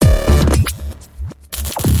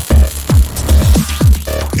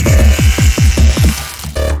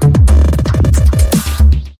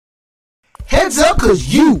up?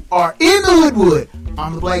 Because you are in the Hoodwood.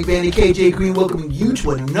 I'm the Black Bandit KJ Green, welcoming you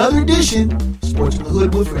to another edition of Sports in the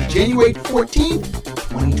Hoodwood for January 14th,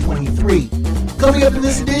 2023. Coming up in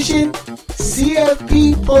this edition,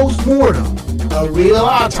 CFP Postmortem, a real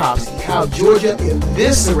autopsy, how Georgia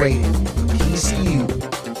eviscerated TCU.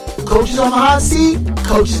 Coaches on the hot seat,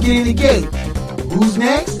 coaches getting the gate. Who's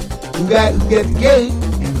next? Who got the gate?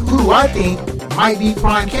 And who do I think might be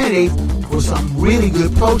prime candidates for some really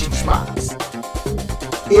good coaching spots?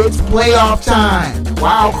 It's playoff time,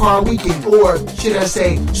 wild card weekend, or should I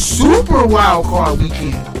say super wild card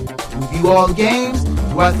weekend. Review all the games,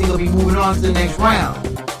 who I think will be moving on to the next round.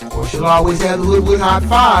 Or she'll always have the Hoodwood Hot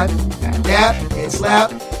 5, that dap, head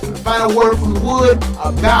slap, and a final word from the Wood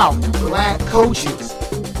about black coaches.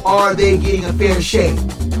 Are they getting a fair shake?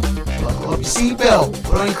 Buckle up your seatbelt,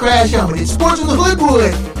 put on your crash helmet. It's Sports in the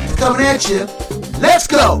Hoodwood. It's coming at you. Let's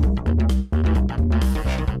go!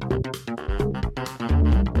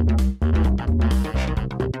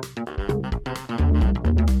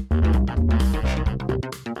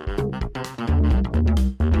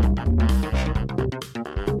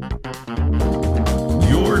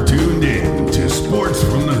 You're tuned in to Sports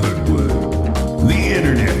from the Hoodwood, the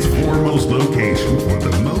internet's foremost location for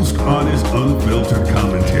the most honest, unfiltered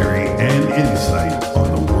commentary and insight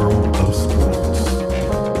on the world of sports.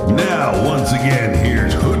 Now, once again,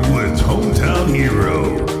 here's Hoodwood's hometown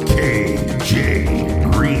hero,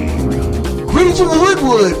 KJ Green. Greetings from the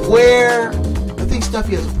Hoodwood, where I think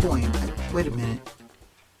Stuffy has a point. Wait a minute.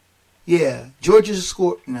 Yeah, Georgia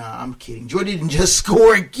scored. Nah, I'm kidding. Georgia didn't just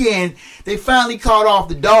score again. They finally caught off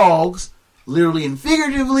the Dogs, literally and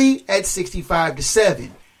figuratively, at 65-7.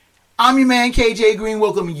 I'm your man, KJ Green,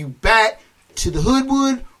 welcoming you back to the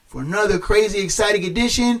Hoodwood for another crazy, exciting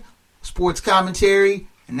edition, sports commentary,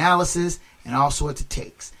 analysis, and all sorts of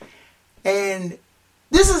takes. And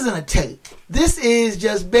this isn't a take. This is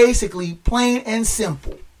just basically plain and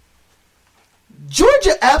simple.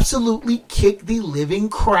 Georgia absolutely kicked the living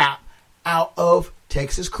crap out of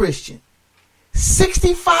Texas Christian.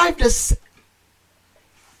 65-7.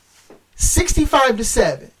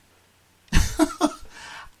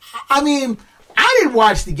 I mean, I didn't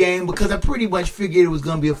watch the game because I pretty much figured it was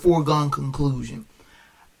going to be a foregone conclusion.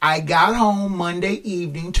 I got home Monday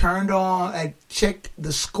evening, turned on, I checked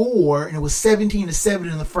the score, and it was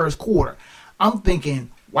 17-7 in the first quarter. I'm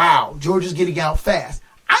thinking, wow, Georgia's getting out fast.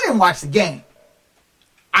 I didn't watch the game.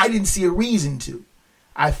 I didn't see a reason to.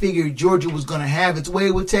 I figured Georgia was going to have its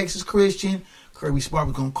way with Texas Christian. Kirby Smart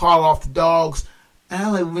was going to call off the Dogs. And I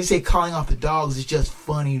like when we say calling off the Dogs, it's just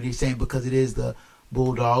funny they're saying because it is the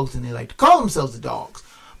Bulldogs and they like to call themselves the Dogs.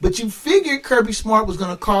 But you figured Kirby Smart was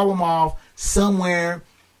going to call them off somewhere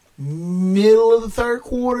middle of the third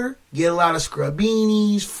quarter, get a lot of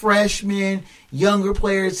scrubbinis, freshmen, younger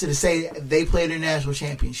players to say they played their national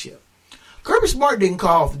championship. Kirby Smart didn't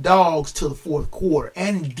call off the Dogs till the fourth quarter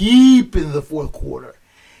and deep into the fourth quarter.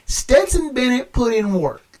 Stetson Bennett put in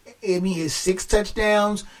work. I mean, his 6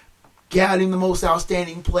 touchdowns got him the most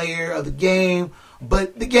outstanding player of the game,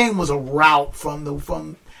 but the game was a rout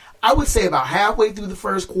from I would say about halfway through the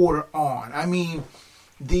first quarter on. I mean,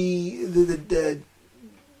 the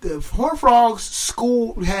Horned Frogs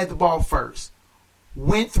had the ball first,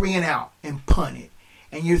 went 3 and out and punted,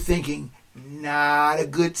 and you're thinking, not a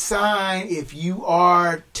good sign. If you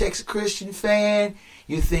are a Texas Christian fan,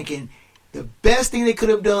 you're thinking the best thing they could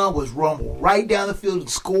have done was rumble right down the field and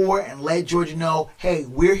score and let Georgia know, hey,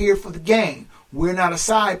 we're here for the game. We're not a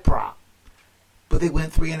side prop. But they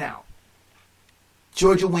went 3 and out.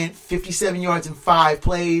 Georgia went 57 yards in 5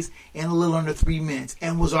 plays in a little under 3 minutes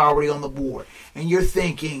and was already on the board. And you're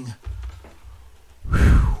thinking,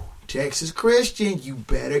 whew, Texas Christian, you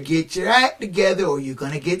better get your act together or you're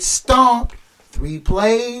going to get stomped. 3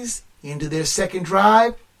 plays into their second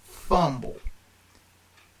drive, fumble.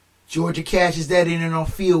 Georgia cashes that in on a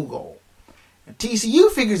field goal. Now, TCU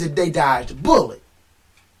figures that they dodged a bullet.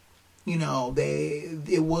 You know,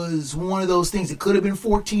 it was one of those things that could have been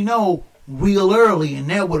 14-0 real early, and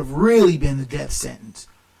that would have really been the death sentence.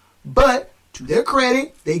 But to their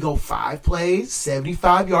credit, they go 5 plays,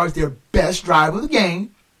 75 yards, their best drive of the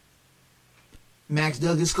game. Max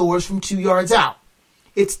Duggan scores from 2 yards out.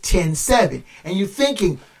 It's 10-7. And you're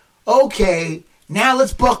thinking, okay, now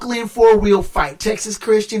let's buckle in for a real fight. Texas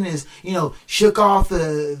Christian is, shook off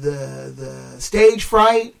the stage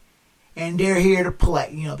fright, and they're here to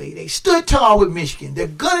play. They stood tall with Michigan. They're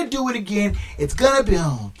going to do it again. It's going to be,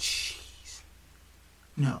 oh, jeez.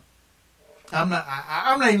 No. I'm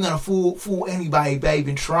not even going to fool anybody by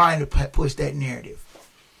even trying to push that narrative.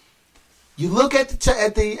 You look at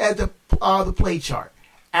the play chart.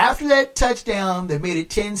 After that touchdown that made it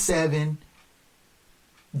 10-7,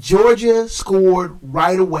 Georgia scored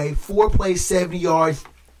right away, 4 plays, 70 yards,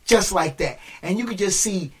 just like that. And you could just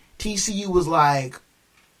see TCU was like,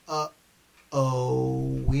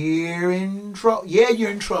 we're in trouble. Yeah,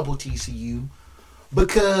 you're in trouble, TCU.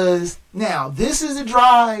 Because now, this is the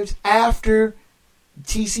drives after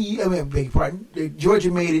Georgia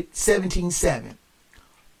made it 17-7.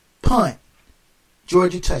 Punt,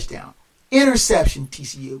 Georgia touchdown. Interception,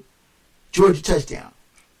 TCU. Georgia touchdown.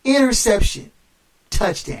 Interception,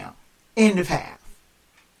 touchdown. End of half.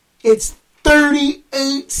 It's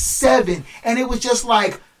 38-7. And it was just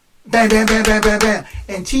like, bam, bam, bam, bam, bam, bam.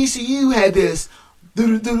 And TCU had this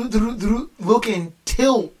looking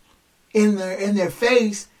tilt in their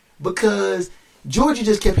face because Georgia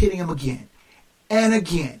just kept hitting them again and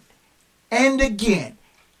again and again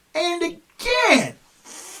and again.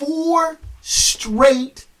 4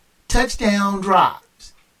 straight touchdown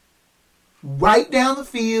drives right down the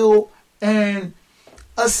field. And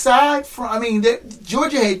aside from,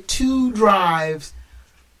 Georgia had 2 drives.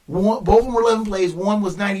 Both of them were 11 plays. One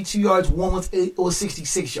was 92 yards. One was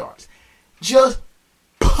 66 yards. Just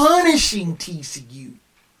punishing TCU.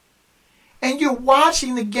 And you're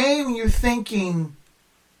watching the game and you're thinking,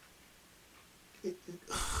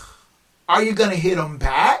 are you going to hit them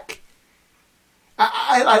back?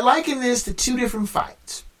 I liken this to 2 different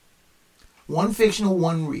fights. One fictional,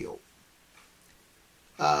 one real.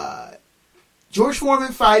 George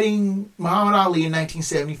Foreman fighting Muhammad Ali in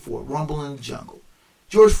 1974, Rumble in the Jungle.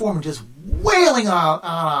 George Foreman just wailing on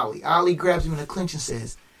Ali. Ali grabs him in a clinch and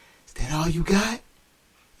says, "Is that all you got?"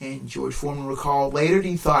 And George Foreman recalled later that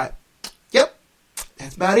he thought, "Yep,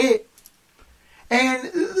 that's about it." And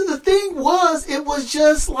the thing was, it was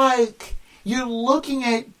just like you're looking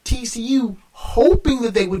at TCU hoping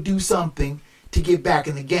that they would do something to get back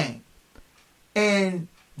in the game. And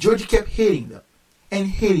Georgia kept hitting them and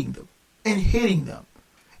hitting them and hitting them.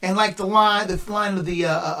 And like the line of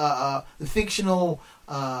the fictional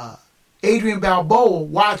Adrian Balboa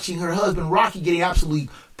watching her husband Rocky getting absolutely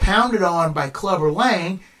pounded on by Clubber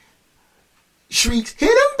Lang, shrieks, "Hit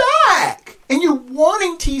him back!" And you're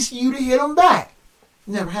wanting TCU to hit him back.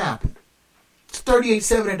 Never happened. It's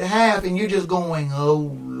 38-7 at the half, and you're just going,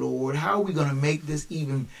 oh, Lord, how are we going to make this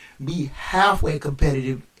even be halfway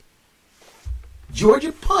competitive?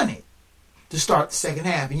 Georgia punted to start the second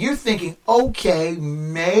half, and you're thinking, okay,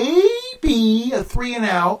 maybe a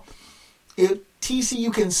 3-and-out. If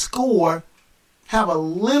TCU can score, have a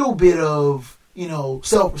little bit of,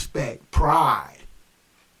 self-respect, pride,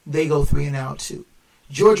 they go 3-and-out too.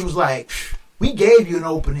 Georgia was like, we gave you an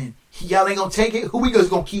opening. Y'all ain't gonna take it. We just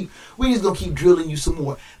gonna keep drilling you some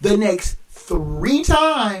more. The next 3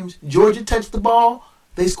 times Georgia touched the ball,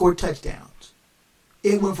 they scored touchdowns.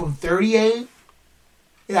 It went from 38.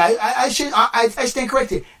 Yeah, I stand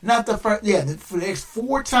corrected. Not the first. Yeah, for the next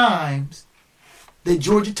 4 times that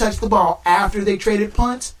Georgia touched the ball after they traded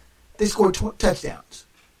punts, they scored touchdowns.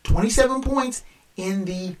 27 points in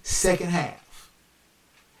the second half,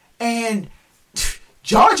 and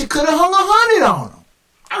Georgia could have hung 100 on them.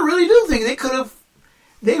 I really do think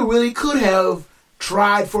they really could have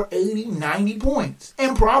tried for 80, 90 points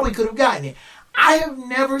and probably could have gotten it. I have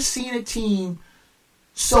never seen a team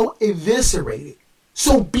so eviscerated,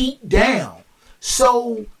 so beat down,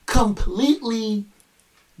 so completely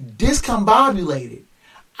discombobulated.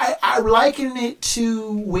 I liken it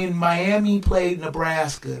to when Miami played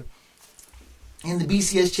Nebraska in the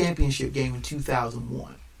BCS championship game in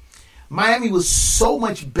 2001. Miami was so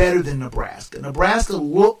much better than Nebraska. Nebraska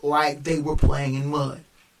looked like they were playing in mud.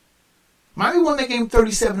 Miami won that game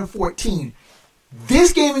 37-14.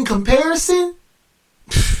 This game in comparison,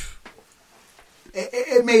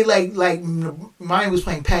 it made like Miami was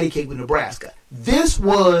playing patty cake with Nebraska. This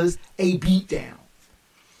was a beatdown.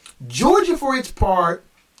 Georgia, for its part,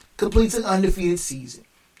 completes an undefeated season.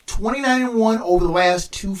 29-1 over the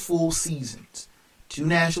last 2 full seasons. 2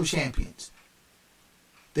 national champions.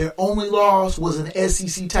 Their only loss was an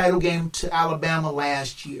SEC title game to Alabama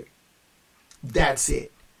last year. That's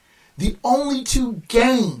it. The only 2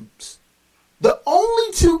 games that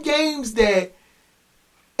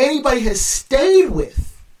anybody has stayed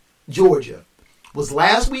with Georgia was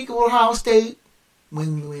last week at Ohio State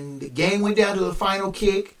when the game went down to the final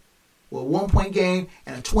kick, a 1-point game,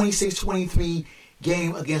 and a 26-23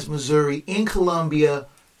 game against Missouri in Columbia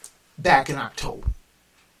back in October.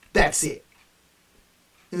 That's it.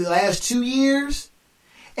 In the last 2 years,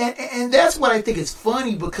 and that's what I think is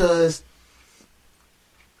funny, because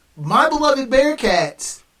my beloved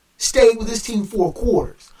Bearcats stayed with this team 4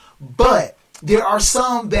 quarters. But there are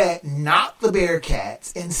some that knock the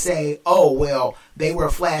Bearcats and say, oh, well, they were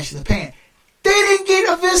a flash in the pan. They didn't get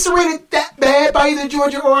eviscerated that bad by either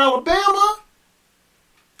Georgia or Alabama.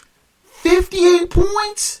 58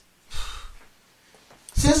 points.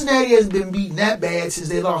 Cincinnati hasn't been beaten that bad since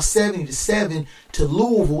they lost 70-7 to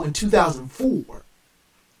Louisville in 2004.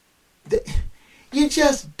 You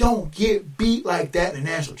just don't get beat like that in a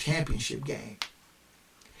national championship game.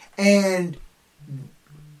 And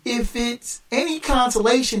if it's any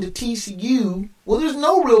consolation to TCU, well, there's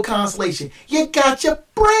no real consolation. You got your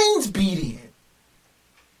brains beat in.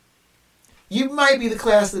 You might be the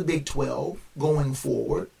class of the Big 12 going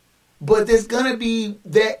forward, but there's going to be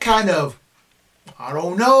that kind of, I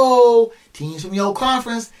don't know, teams from your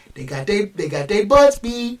conference, they got their butts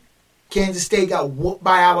beat. Kansas State got whooped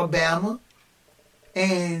by Alabama,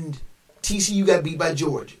 and TCU got beat by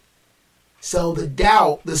Georgia. So the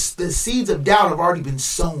doubt, the seeds of doubt have already been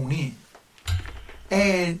sown in.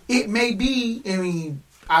 And it may be,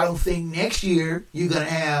 I don't think next year you're going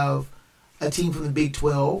to have a team from the Big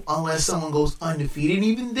 12 unless someone goes undefeated. And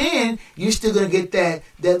even then, you're still going to get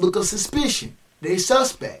that look of suspicion. They're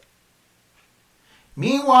suspect.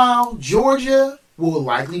 Meanwhile, Georgia will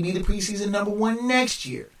likely be the preseason number 1 next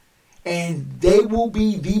year. And they will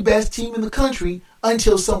be the best team in the country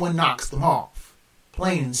until someone knocks them off.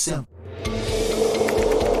 Plain and simple.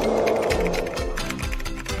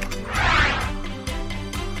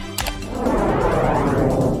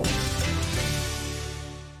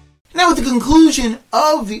 Now, with the conclusion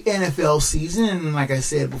of the NFL season, and like I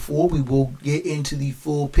said before, we will get into the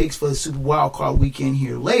full picks for the Super Wildcard Weekend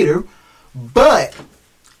here later. But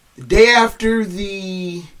the day after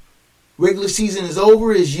the regular season is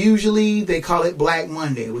over is usually, they call it Black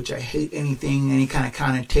Monday, which I hate any kind of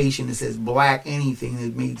connotation that says black anything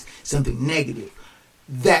that means something negative.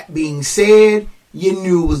 That being said, you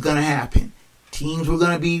knew it was going to happen. Teams were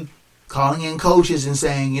going to be calling in coaches and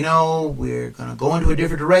saying, we're going to go into a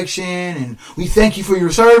different direction and we thank you for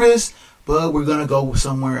your service, but we're going to go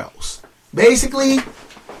somewhere else. Basically,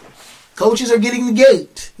 coaches are getting the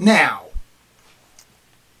gate now.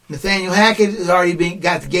 Nathaniel Hackett has already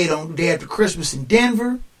got the gate on the day after Christmas in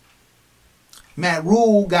Denver. Matt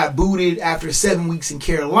Rule got booted after 7 weeks in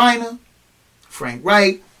Carolina. Frank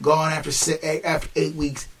Wright gone after 8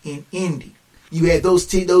 weeks in Indy. You had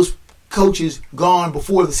those coaches gone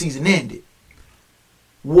before the season ended.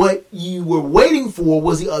 What you were waiting for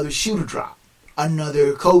was the other shoe to drop.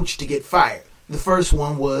 Another coach to get fired. The first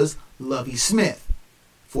one was Lovie Smith,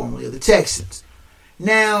 formerly of the Texans.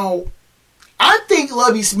 Now, I think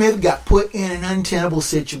Lovie Smith got put in an untenable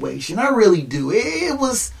situation. I really do. It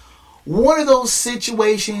was one of those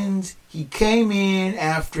situations. He came in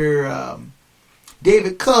after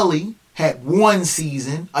David Culley had 1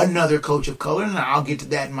 season, another coach of color, and I'll get to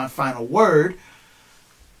that in my final word.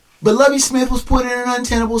 But Lovie Smith was put in an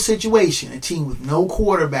untenable situation. A team with no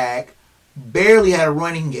quarterback, barely had a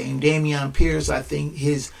running game. Dameon Pierce, I think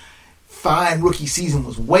his fine rookie season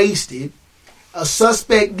was wasted. A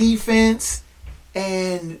suspect defense,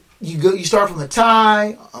 and you start from the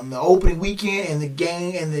tie on the opening weekend, and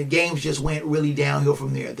the games just went really downhill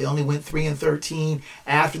from there. They only went 3-13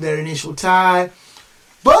 after that initial tie.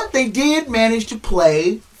 But they did manage to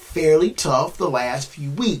play fairly tough the last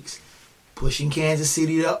few weeks, pushing Kansas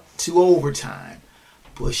City up to overtime,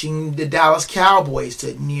 pushing the Dallas Cowboys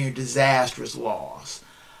to a near disastrous loss.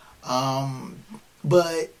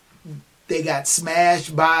 But they got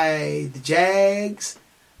smashed by the Jags.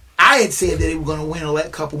 I had said that they were going to win a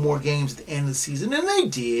couple more games at the end of the season, and they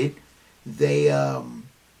did. They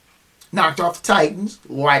knocked off the Titans,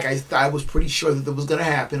 like I was pretty sure that was going to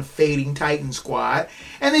happen, a fading Titan squad.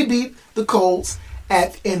 And they beat the Colts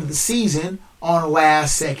at the end of the season on a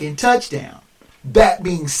last-second touchdown. That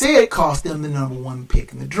being said, it cost them the number 1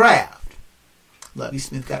 pick in the draft. Lovie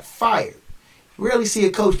Smith got fired. You rarely see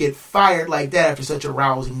a coach get fired like that after such a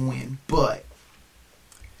rousing win. But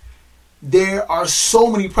there are so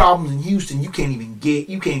many problems in Houston, you can't even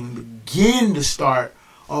begin to start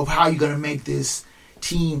of how you're going to make this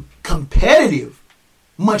team competitive,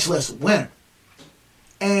 much less a winner.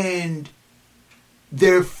 And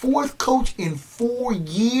their 4th coach in 4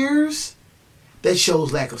 years, that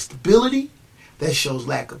shows lack of stability, that shows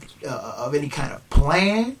lack of any kind of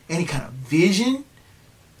plan, any kind of vision.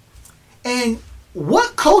 And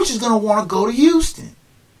what coach is going to want to go to Houston?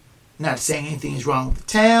 Not saying anything is wrong with the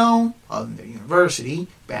town, other than their university,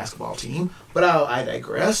 basketball team, but I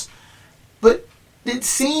digress. But it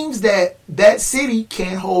seems that city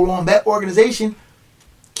can't hold on, that organization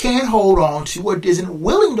can't hold on to, or isn't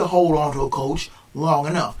willing to hold on to a coach long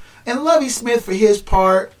enough. And Lovie Smith, for his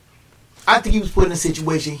part, I think he was put in a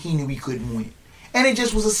situation he knew he couldn't win. And it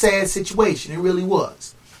just was a sad situation. It really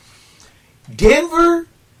was. Denver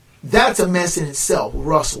That's a mess in itself with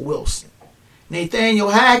Russell Wilson. Nathaniel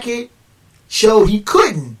Hackett showed he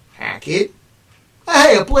couldn't hack it.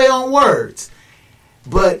 Hey, a play on words.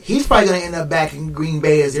 But he's probably going to end up back in Green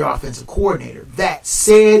Bay as their offensive coordinator. That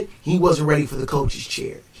said, he wasn't ready for the coach's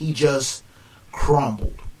chair. He just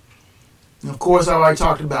crumbled. And of course, I already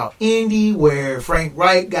talked about Indy, where Frank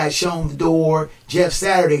Reich got shown the door. Jeff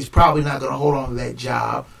Saturday's probably not going to hold on to that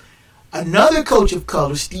job. Another coach of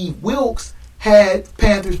color, Steve Wilks, had the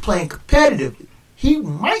Panthers playing competitively. He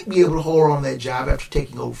might be able to hold on to that job after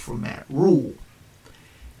taking over from Matt Rule.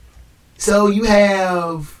 So you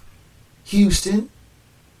have Houston,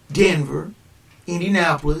 Denver,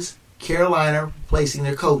 Indianapolis, Carolina replacing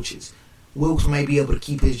their coaches. Wilks may be able to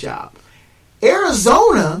keep his job.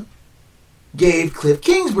 Arizona gave Cliff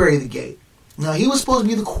Kingsbury the gate. Now, he was supposed to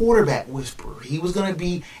be the quarterback whisperer. He was going to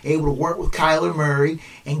be able to work with Kyler Murray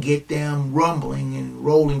and get them rumbling and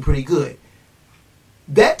rolling pretty good.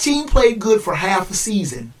 That team played good for half a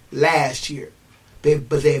season last year. But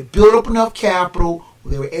they had built up enough capital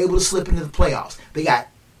where they were able to slip into the playoffs. They got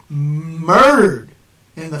murdered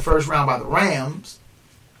in the first round by the Rams.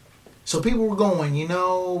 So people were going, is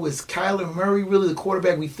Kyler Murray really the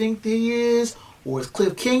quarterback we think he is? Or is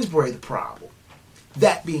Cliff Kingsbury the problem?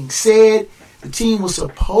 That being said, the team was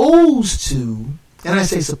supposed to, and I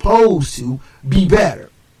say supposed to, be better.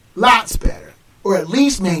 Lots better. Or at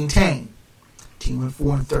least maintain. Team went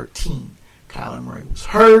 4-13. Kyler Murray was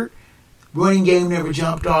hurt. Running game never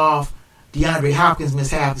jumped off. DeAndre Hopkins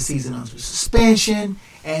missed half the season under suspension.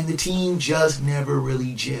 And the team just never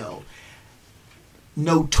really gelled.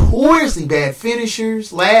 Notoriously bad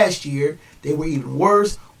finishers last year. They were even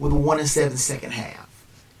worse with a 1-7 second half.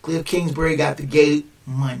 Cliff Kingsbury got the gate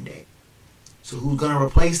Monday. So who's going to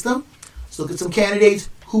replace them? Let's look at some candidates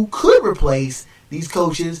who could replace these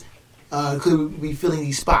coaches, could be filling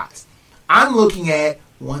these spots. I'm looking at,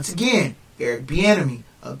 once again, Eric Bieniemy,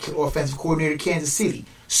 offensive coordinator of Kansas City.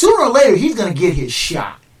 Sooner or later, he's going to get his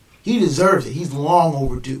shot. He deserves it. He's long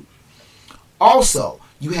overdue. Also,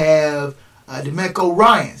 you have DeMeco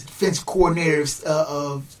Ryans, defensive coordinator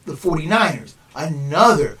of the 49ers.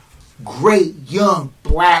 Another great young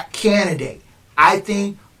black candidate. I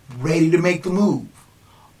think ready to make the move.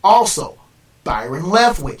 Also, Byron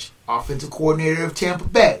Leftwich, offensive coordinator of Tampa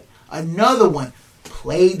Bay. Another one,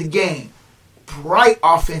 played the game. Bright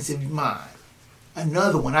offensive mind.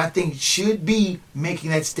 Another one I think should be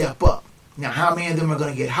making that step up. Now, how many of them are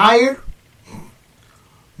going to get hired?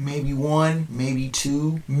 Maybe one, maybe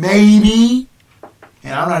two, maybe.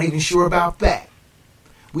 And I'm not even sure about that.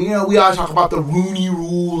 We all talk about the Rooney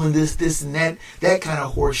Rule and this and that kind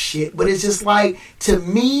of horse shit. But it's just like, to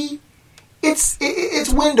me, it's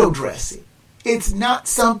window dressing. It's not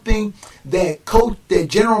something that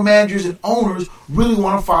general managers and owners really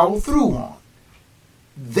want to follow through on.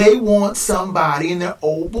 They want somebody in their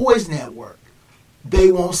old boys network.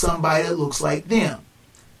 They want somebody that looks like them.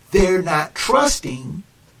 They're not trusting.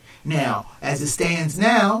 Now, as it stands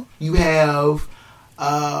now, you have,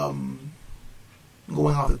 going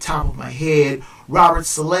off the top of my head, Robert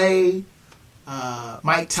Saleh,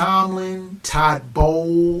 Mike Tomlin, Todd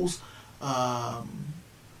Bowles,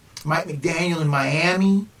 Mike McDaniel in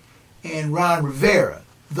Miami, and Ron Rivera.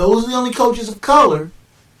 Those are the only coaches of color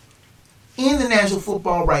in the National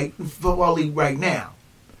Football League right now.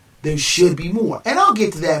 There should be more. And I'll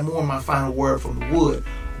get to that more in my final word from the wood.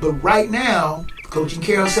 But right now, the coaching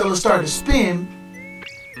carousel is starting to spin.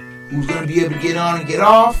 Who's going to be able to get on and get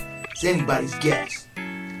off? It's anybody's guess.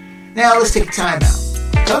 Now let's take a time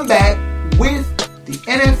out. Come back with the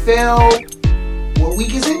NFL. What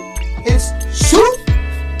week is it? It's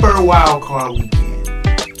Super Wild Card Weekend.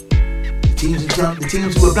 The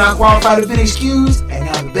teams who have not qualified have been excused, and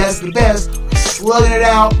now the best of the best are slugging it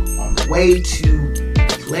out on the way to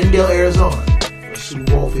Glendale, Arizona for Super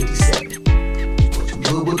Bowl 57.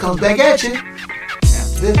 Coach Woodwood comes back at you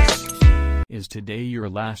after this. Is today your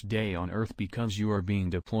last day on Earth because you are being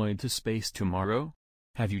deployed to space tomorrow?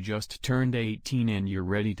 Have you just turned 18 and you're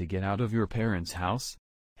ready to get out of your parents' house?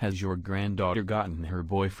 Has your granddaughter gotten her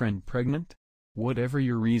boyfriend pregnant? Whatever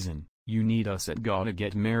your reason, you need us at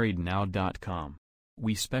GottaGetMarriedNow.com.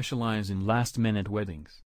 We specialize in last-minute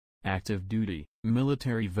weddings. Active duty,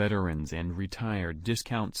 military veterans and retired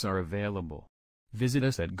discounts are available. Visit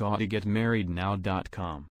us at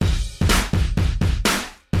GottaGetMarriedNow.com.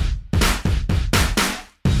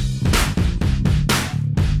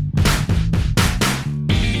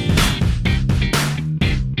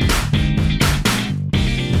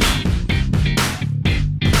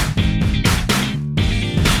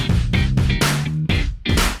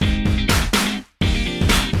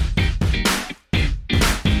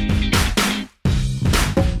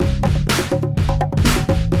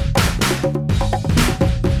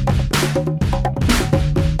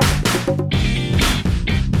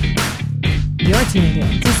 You're tuned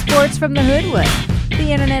in to Sports from the Hoodwood,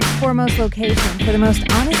 the internet's foremost location for the most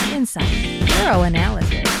honest insight, thorough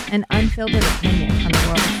analysis, and unfiltered opinion on the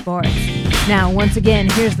world of sports. Now, once again,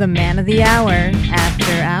 here's the man of the hour,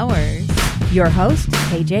 After Hours, your host,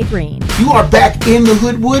 KJ Green. You are back in the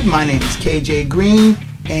Hoodwood. My name is KJ Green,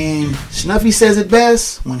 and Snuffy says it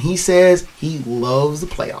best when he says he loves the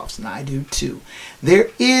playoffs, and I do too.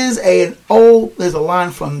 There's a line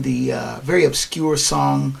from the very obscure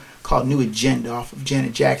song called New Agenda off of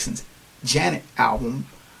Janet Jackson's Janet album.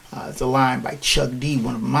 It's a line by Chuck D,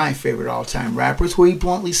 one of my favorite all-time rappers, where he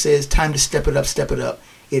bluntly says, time to step it up,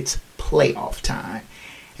 it's playoff time.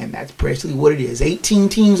 And that's basically what it is. 18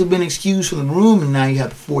 teams have been excused from the room, and now you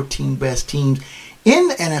have the 14 best teams in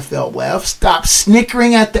the NFL left. Stop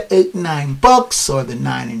snickering at the 8-9 Bucks or the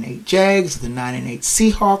 9-8 Jags or the 9-8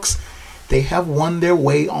 Seahawks. They have won their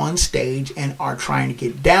way on stage and are trying to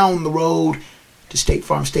get down the road to State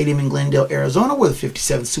Farm Stadium in Glendale, Arizona, where the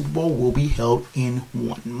 57th Super Bowl will be held in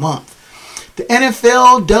 1 month. The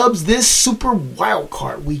NFL dubs this Super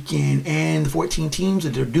Wildcard Weekend, and the 14 teams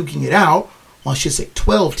that are duking it out, well, I should say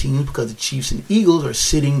 12 teams, because the Chiefs and Eagles are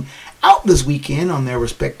sitting out this weekend on their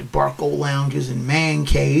respective Barco lounges and man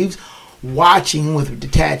caves, watching with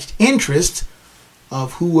detached interest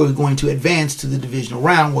of who are going to advance to the divisional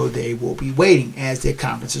round, where they will be waiting as their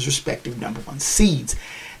conference's respective number one seeds.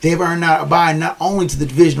 They've earned a bye not only to the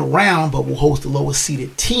divisional round, but will host the lowest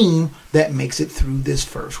seeded team that makes it through this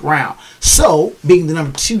first round. So, being the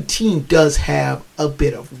number 2 team does have a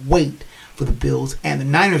bit of weight for the Bills and the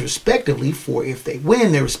Niners respectively, for if they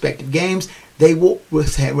win their respective games, they will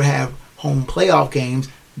have home playoff games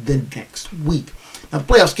the next week. Now,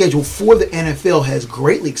 the playoff schedule for the NFL has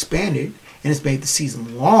greatly expanded, and it's made the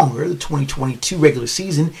season longer. The 2022 regular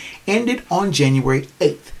season ended on January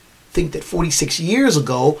 8th. Think that 46 years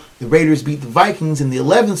ago, the Raiders beat the Vikings in the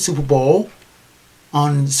 11th Super Bowl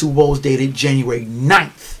on Super Bowls dated January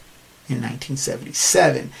 9th in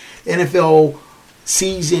 1977. The NFL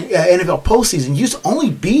postseason used to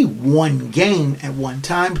only be one game at one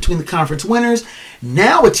time between the conference winners.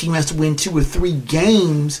 Now a team has to win 2 or 3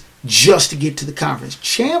 games just to get to the conference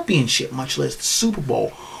championship, much less the Super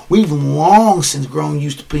Bowl. We've long since grown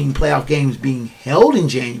used to playoff games being held in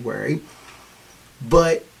January,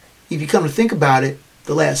 but if you come to think about it,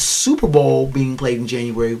 the last Super Bowl being played in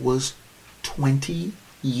January was 20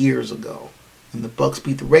 years ago, and the Bucks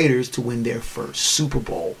beat the Raiders to win their first Super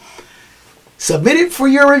Bowl. Submitted for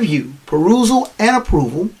your review, perusal, and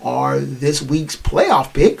approval are this week's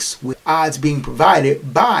playoff picks, with odds being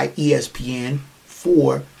provided by ESPN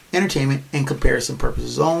for entertainment and comparison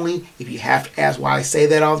purposes only. If you have to ask why I say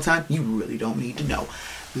that all the time, you really don't need to know.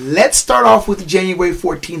 Let's start off with the January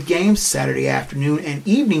 14th games, Saturday afternoon and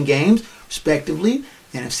evening games, respectively.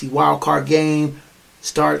 The NFC wildcard game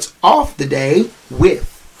starts off the day with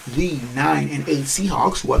the 9-8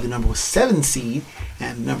 Seahawks, who are the number 7 seed,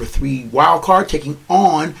 and the number 3 wildcard taking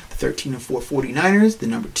on the 13-4 49ers, the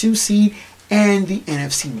number 2 seed, and the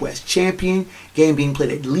NFC West champion. Game being played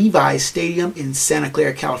at Levi's Stadium in Santa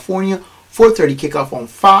Clara, California. 4:30 kickoff on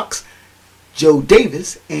Fox. Joe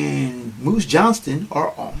Davis and Moose Johnston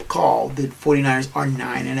are on the call. The 49ers are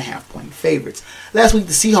 9.5 point favorites. Last week,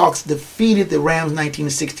 the Seahawks defeated the Rams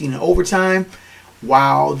 19-16 in overtime,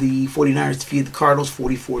 while the 49ers defeated the Cardinals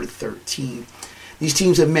 44-13. These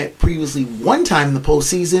teams have met previously one time in the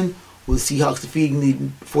postseason, with Seahawks defeating the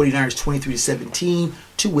 49ers 23-17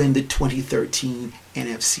 to win the 2013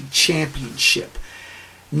 NFC Championship.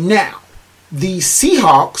 Now, the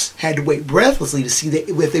Seahawks had to wait breathlessly to see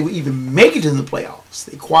if they would even make it to the playoffs.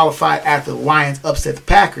 They qualified after the Lions upset the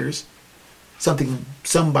Packers, something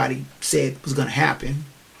somebody said was going to happen.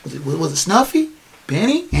 Was it Snuffy?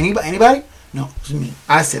 Benny? Anybody? No, it was me.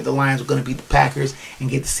 I said the Lions were going to beat the Packers and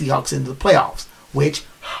get the Seahawks into the playoffs, which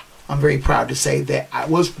I'm very proud to say that I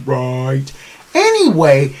was right.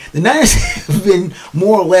 Anyway, the Niners have been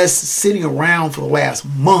more or less sitting around for the last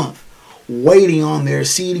month, waiting on their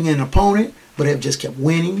seeding an opponent, but have just kept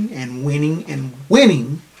winning and winning and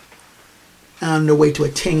winning on their way to a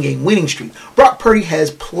 10-game winning streak. Brock Purdy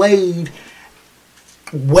has played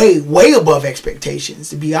way above expectations,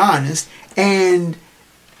 to be honest, and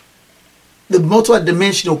the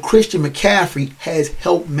multidimensional Christian McCaffrey has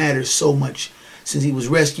helped matters so much since he was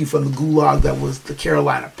rescued from the gulag that was the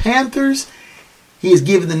Carolina Panthers. He has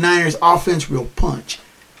given the Niners offense real punch.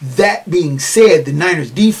 That being said, the Niners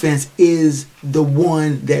defense is the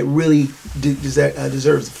one that really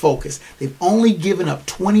deserves the focus. They've only given up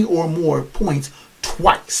 20 or more points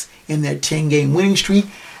twice in their 10-game winning streak.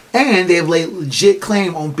 and they have laid legit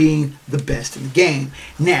claim on being the best in the game.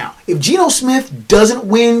 Now, if Geno Smith doesn't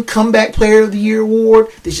win Comeback Player of the Year award,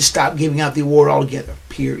 they should stop giving out the award altogether,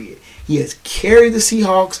 period. He has carried the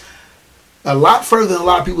Seahawks a lot further than a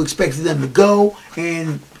lot of people expected them to go,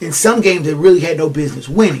 and in some games they really had no business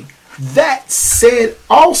winning. That said,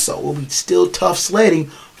 also, it will be still tough sledding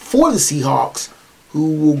for the Seahawks,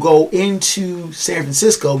 who will go into San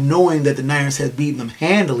Francisco knowing that the Niners have beaten them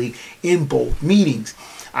handily in both meetings.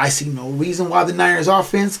 I see no reason why the Niners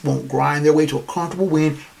offense won't grind their way to a comfortable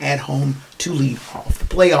win at home to lead off the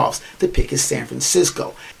playoffs. The pick is San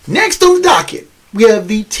Francisco. Next on the docket, we have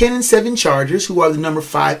the 10-7 Chargers, who are the number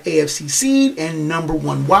 5 AFC seed and number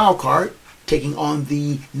 1 wild card, taking on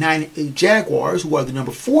the 9-8 Jaguars, who are the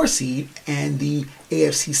number 4 seed and the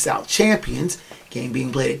AFC South champions. Game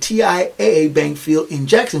being played at TIAA Bank Field in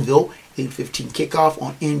Jacksonville. 8:15 kickoff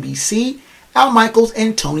on NBC. Al Michaels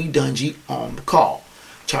and Tony Dungy on the call.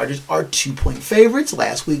 Chargers are 2-point favorites.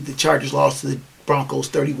 Last week, the Chargers lost to the Broncos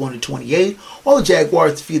 31-28, while the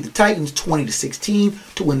Jaguars defeated the Titans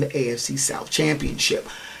 20-16 to win the AFC South Championship.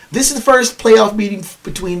 This is the first playoff meeting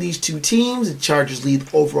between these two teams. The Chargers lead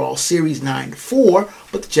the overall series 9-4,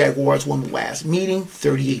 but the Jaguars won the last meeting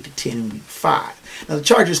 38-10 in Week 5. Now, the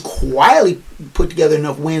Chargers quietly put together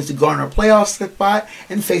enough wins to garner a playoff spot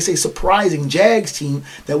and face a surprising Jags team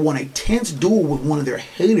that won a tense duel with one of their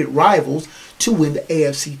hated rivals to win the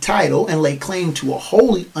AFC title and lay claim to a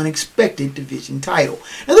wholly unexpected division title.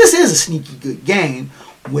 Now, this is a sneaky good game,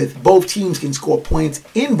 with both teams can score points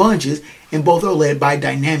in bunches, and both are led by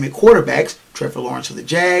dynamic quarterbacks, Trevor Lawrence for the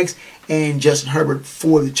Jags and Justin Herbert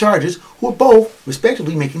for the Chargers, who are both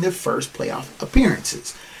respectively making their first playoff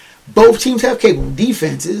appearances. Both teams have capable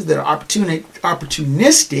defenses that are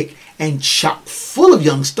opportunistic and chock full of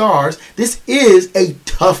young stars. This is a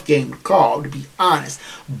tough game to call, to be honest,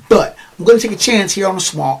 but I'm going to take a chance here on a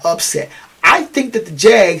small upset. I think that the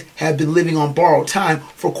Jags have been living on borrowed time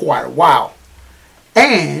for quite a while,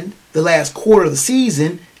 and the last quarter of the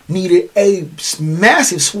season needed a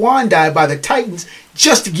massive swan dive by the Titans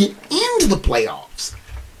just to get into the playoffs.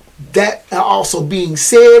 That also being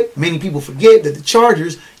said, many people forget that the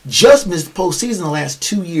Chargers just missed the postseason the last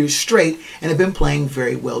 2 years straight and have been playing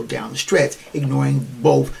very well down the stretch, ignoring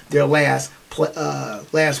both their last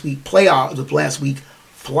week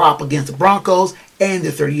flop against the Broncos and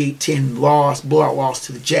their 38-10 blowout loss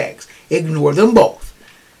to the Jags. Ignore them both.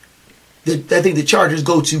 I think the Chargers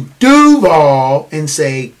go to Duval and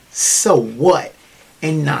say, so what?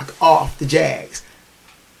 And knock off the Jags.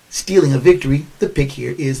 Stealing a victory, the pick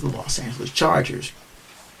here is the Los Angeles Chargers.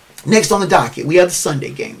 Next on the docket, we have the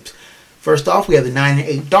Sunday games. First off, we have the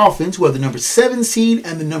 9-8 Dolphins, who are the number 7 seed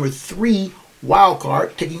and the number 3 wild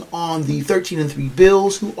card, taking on the 13-3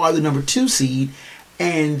 Bills, who are the number 2 seed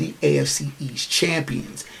and the AFC East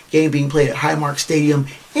champions. Game being played at Highmark Stadium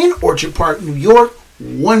in Orchard Park, New York.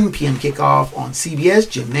 1 p.m. kickoff on CBS.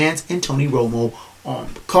 Jim Nantz and Tony Romo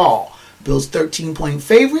on the call. Bills 13-point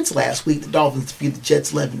favorites. Last week, the Dolphins defeated the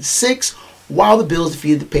Jets 11-6, while the Bills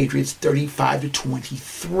defeated the Patriots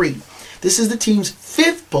 35-23. This is the team's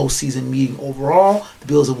 5th postseason meeting overall. The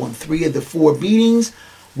Bills have won 3 of the 4 meetings,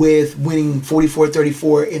 with winning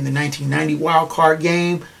 44-34 in the 1990 wild card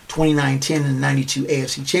game, 29-10 in the 92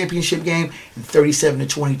 AFC Championship game, and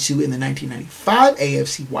 37-22 in the 1995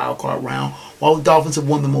 AFC wildcard round, while the Dolphins have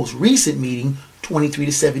won the most recent meeting,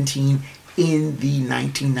 23-17 in the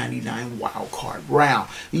 1999 wildcard round.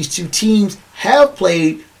 These two teams have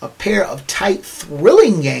played a pair of tight,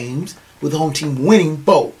 thrilling games, with the home team winning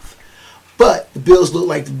both. But the Bills look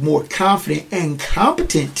like the more confident and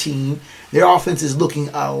competent team. Their offense is looking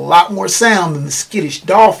a lot more sound than the skittish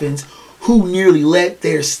Dolphins, who nearly let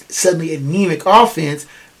their suddenly anemic offense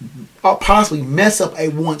possibly mess up a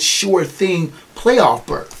once sure thing playoff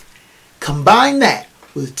berth. Combine that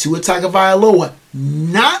with Tua Tagovailoa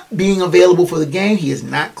not being available for the game. He is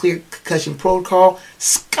not cleared concussion protocol.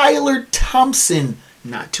 Skylar Thompson,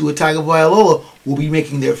 not Tua Tagovailoa, will be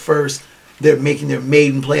making their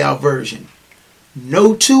maiden playoff version.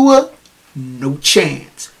 No Tua, no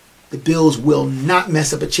chance. The Bills will not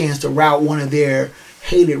mess up a chance to rout one of their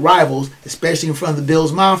hated rivals, especially in front of the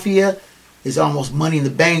Bills Mafia. It's almost money in the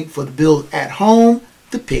bank for the Bills at home.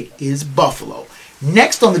 The pick is Buffalo.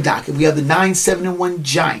 Next on the docket, we have the 9-7-1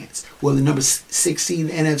 Giants, who are the number 6 seed in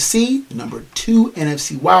the NFC, the number 2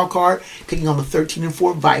 NFC wildcard, taking on the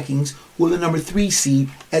 13-4 Vikings, who are the number 3 seed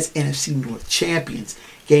as NFC North champions.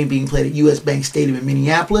 Game being played at US Bank Stadium in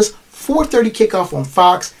Minneapolis. 4:30 kickoff on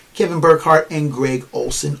Fox. Kevin Burkhardt and Greg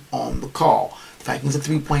Olsen on the call. The Vikings are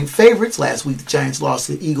 3-point favorites. Last week, the Giants lost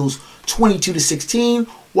to the Eagles 22-16,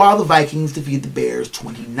 while the Vikings defeated the Bears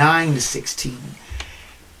 29-16.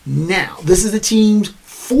 Now, this is the team's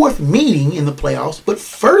fourth meeting in the playoffs, but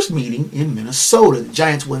first meeting in Minnesota. The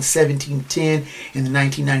Giants won 17-10 in the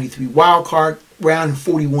 1993 wild card round and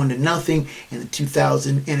 41-0 in the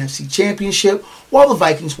 2000 NFC Championship, while the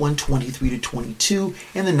Vikings won 23-22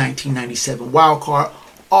 in the 1997 wild card.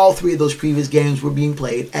 All three of those previous games were being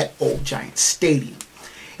played at Old Giant Stadium.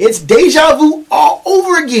 It's deja vu all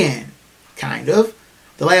over again, kind of.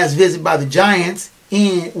 The last visit by the Giants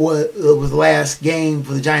was the last game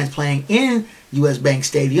for the Giants playing in U.S. Bank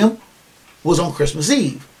Stadium was on Christmas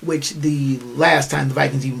Eve, which the last time the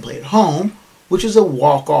Vikings even played at home, which was a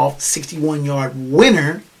walk-off 61-yard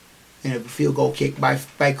winner and a field goal kick by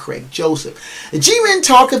Craig Joseph. The G-men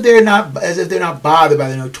talk as if they're not bothered by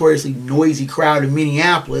the notoriously noisy crowd in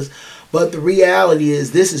Minneapolis, but the reality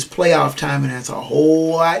is this is playoff time, and that's a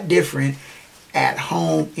whole lot different at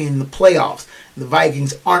home in the playoffs. The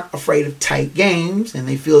Vikings aren't afraid of tight games, and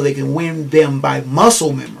they feel they can win them by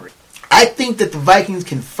muscle memory. I think that the Vikings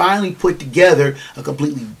can finally put together a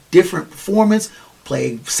completely different performance,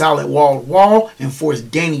 play solid wall-to-wall, and force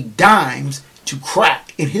Danny Dimes to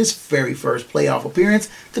crack in his very first playoff appearance.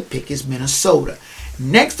 The pick is Minnesota.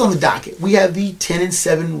 Next on the docket, we have the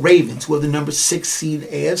 10-7 Ravens, who are the number 6 seed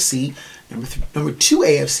AFC, number 2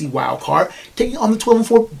 AFC wild card, taking on the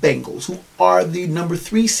 12-4 Bengals, who are the number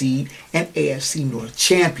 3 seed and AFC North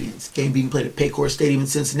champions. Game being played at Paycor Stadium in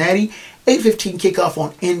Cincinnati. 8:15 kickoff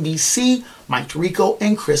on NBC. Mike Tirico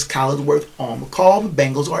and Chris Collinsworth on the call. The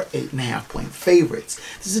Bengals are 8.5-point favorites.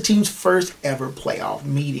 This is the team's first ever playoff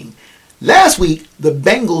meeting. Last week, the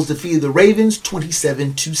Bengals defeated the Ravens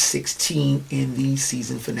 27-16 in the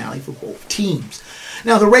season finale for both teams.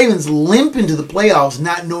 Now, the Ravens limp into the playoffs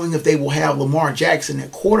not knowing if they will have Lamar Jackson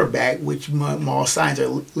at quarterback, which all signs are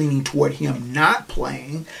leaning toward him not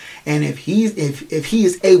playing. And if he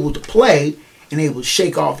is able to play and able to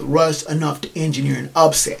shake off the rust enough to engineer an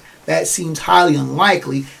upset. That seems highly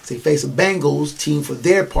unlikely as they face a Bengals team for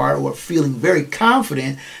their part who are feeling very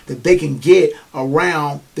confident that they can get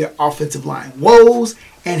around their offensive line woes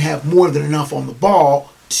and have more than enough on the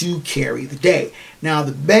ball to carry the day. Now,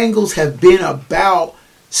 the Bengals have been about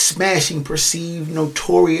smashing perceived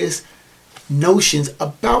notorious notions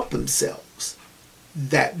about themselves.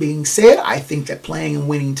 That being said, I think that playing and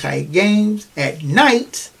winning tight games at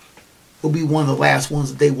night will be one of the last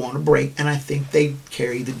ones that they want to break, and I think they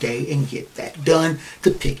carry the day and get that done.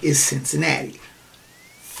 The pick is Cincinnati.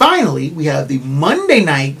 Finally, we have the Monday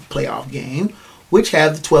night playoff game, which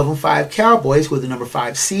have the 12-5 Cowboys, who are the number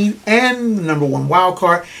 5 seed and the number 1 wild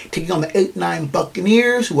card, taking on the 8-9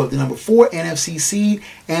 Buccaneers, who are the number 4 NFC seed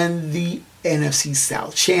and the NFC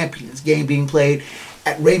South champions. Game being played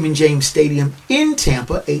at Raymond James Stadium in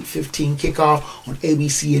Tampa. 8:15 kickoff on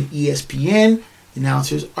ABC and ESPN. The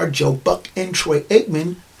announcers are Joe Buck and Troy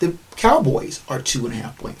Aikman. The Cowboys are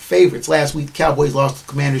 2.5-point favorites. Last week, the Cowboys lost to the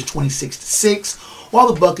Commanders 26-6,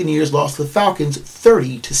 while the Buccaneers lost to the Falcons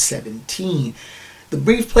 30-17. The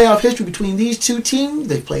brief playoff history between these two teams,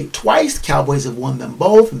 they've played twice. The Cowboys have won them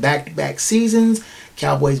both in back-to-back seasons.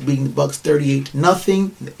 Cowboys beating the Bucs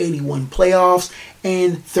 38-0 in the 81 playoffs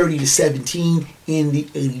and 30-17 in the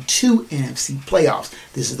 82 NFC playoffs.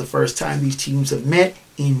 This is the first time these teams have met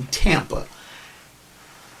in Tampa.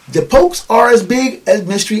 The Pokes are as big a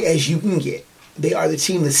mystery as you can get. They are the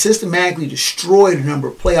team that systematically destroyed a number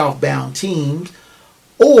of playoff-bound teams,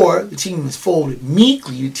 or the team has folded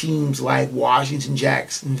meekly to teams like Washington,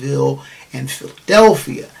 Jacksonville, and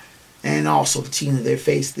Philadelphia, and also the team that they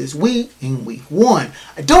faced this week in Week 1.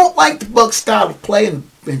 I don't like the Bucs' style of play,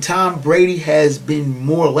 and Tom Brady has been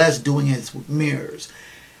more or less doing it with mirrors.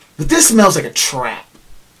 But this smells like a trap.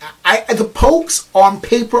 The Pokes, on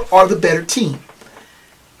paper, are the better team.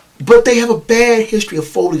 But they have a bad history of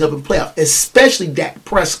folding up in playoffs, especially Dak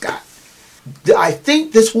Prescott. I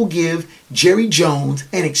think this will give Jerry Jones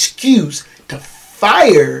an excuse to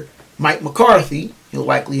fire Mike McCarthy. He'll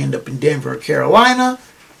likely end up in Denver or Carolina,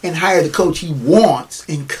 and hire the coach he wants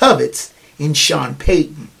and covets in Sean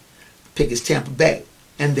Payton. Pick is Tampa Bay.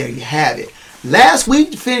 And there you have it. Last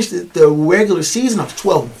week, to finish the regular season, I was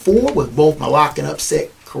 12-4 with both my lock and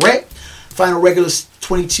upset correct. Final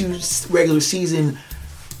 22 regular season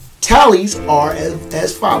tallies are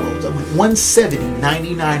as follows. I went 170,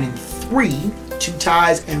 99-3, 2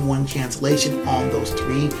 ties and 1 cancellation on those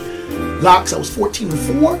 3 locks. I was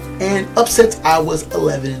 14-4, and upsets I was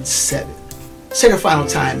 11-7. Take our final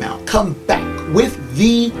timeout. Come back with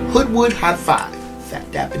the Hoodwood High Five, Fat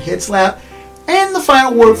Dap and Head Slap, and the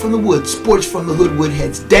final word from the Wood. Sports from the Hoodwood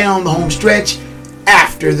heads down the home stretch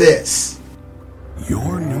after this.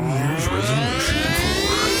 Your New Year's resolution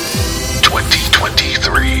for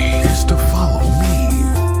 2023 is to follow me,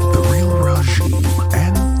 the real Rajim,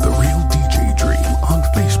 and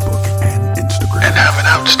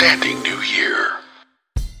outstanding new year.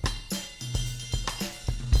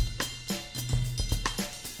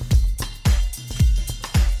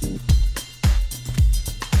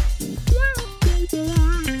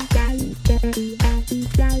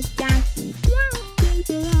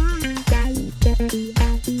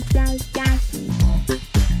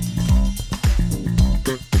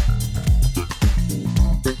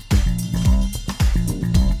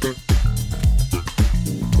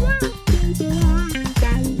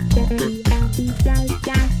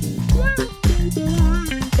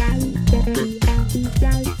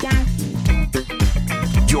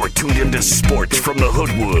 You're tuned into Sports from the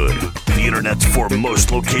Hoodwood, the internet's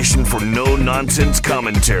foremost location for no-nonsense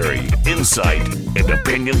commentary, insight, and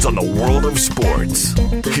opinions on the world of sports.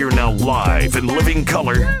 Here now live in living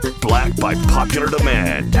color, black by popular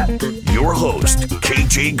demand, your host,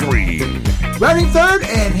 KJ Green. Rounding third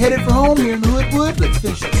and headed for home here in the Hoodwood. Let's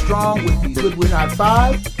finish up strong with the Hoodwood Hot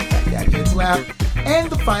 5, that head slap, and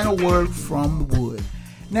the final word from the Wood.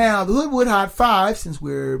 Now, the Hoodwood Hot 5, since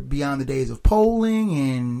we're beyond the days of polling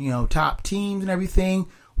and, top teams and everything,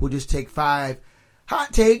 we'll just take 5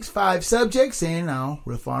 hot takes, 5 subjects, and I'll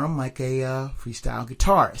riff on them like a freestyle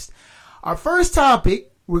guitarist. Our first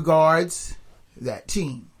topic regards that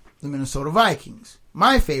team, the Minnesota Vikings.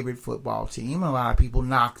 My favorite football team. A lot of people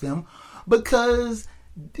knock them because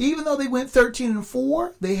even though they went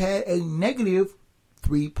 13-4, they had a negative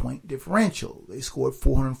 3-point differential. They scored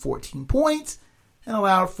 414 points and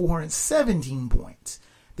allowed 417 points.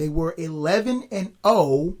 They were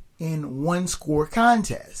 11-0 in one-score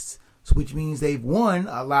contests, which means they've won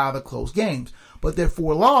a lot of close games. But their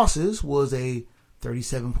 4 losses was a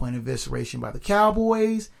 37-point evisceration by the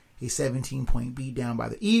Cowboys, a 17-point beatdown by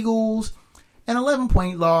the Eagles, an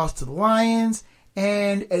 11-point loss to the Lions,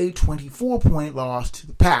 and a 24-point loss to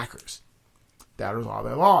the Packers. That was all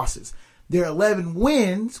their losses. Their 11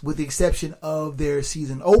 wins, with the exception of their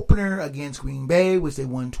season opener against Green Bay, which they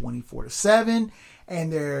won 24-7,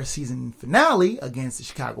 and their season finale against the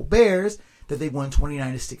Chicago Bears, that they won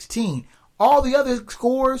 29-16. All the other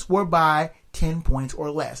scores were by 10 points or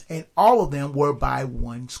less, and all of them were by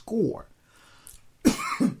 1 score.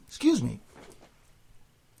 Excuse me.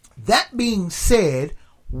 That being said,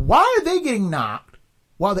 why are they getting knocked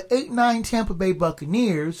while the 8-9 Tampa Bay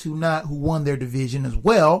Buccaneers, who won their division as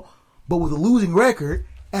well, but with a losing record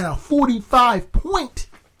and a 45-point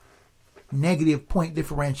negative point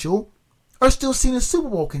differential, are still seen as Super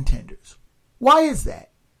Bowl contenders? Why is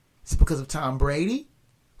that? Is it because of Tom Brady,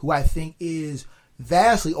 who I think is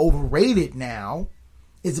vastly overrated now?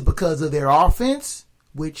 Is it because of their offense,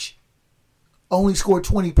 which only scored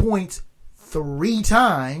 20 points 3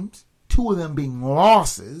 times, 2 of them being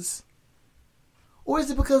losses? Or is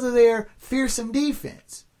it because of their fearsome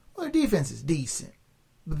defense? Well, their defense is decent.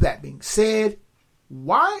 But that being said,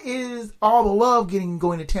 why is all the love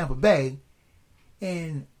going to Tampa Bay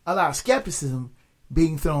and a lot of skepticism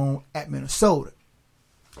being thrown at Minnesota?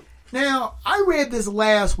 Now, I read this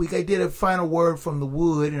last week. I did a final word from the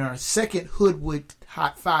Wood in our second Hoodwood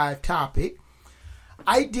Hot 5 topic.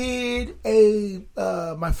 I did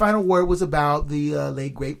my final word was about the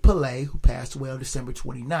late great Pelé, who passed away on December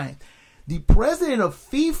 29th. The president of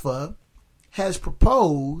FIFA has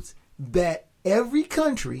proposed that every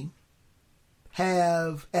country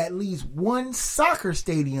have at least one soccer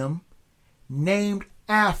stadium named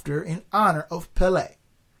after in honor of Pelé.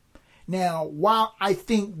 Now, while I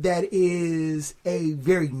think that is a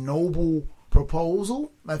very noble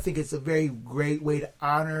proposal, I think it's a very great way to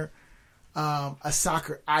honor a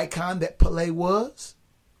soccer icon that Pelé was,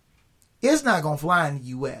 it's not going to fly in the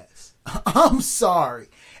U.S. I'm sorry.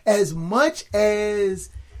 As much as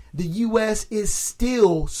the U.S. is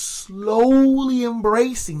still slowly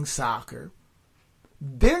embracing soccer,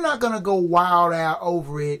 they're not going to go wild out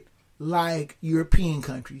over it like European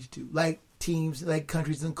countries do, like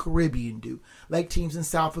countries in the Caribbean do, like teams in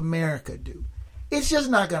South America do. It's just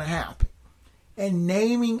not going to happen. And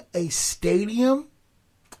naming a stadium,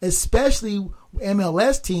 especially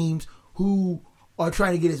MLS teams who are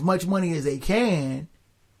trying to get as much money as they can,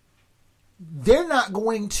 they're not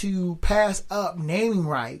going to pass up naming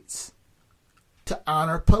rights to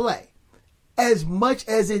honor Pelé. As much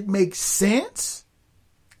as it makes sense,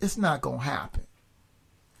 it's not going to happen.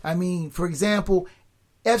 I mean, for example,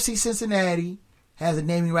 FC Cincinnati has a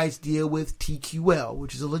naming rights deal with TQL,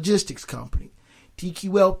 which is a logistics company.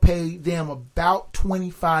 TQL paid them about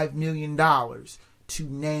 $25 million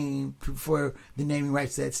for the naming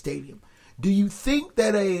rights to that stadium. Do you think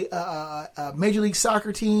that a Major League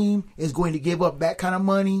Soccer team is going to give up that kind of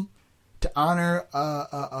money to honor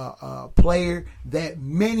a player that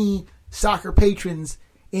many soccer patrons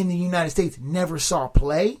in the United States never saw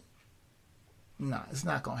play. No, it's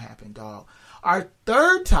not going to happen, dog. Our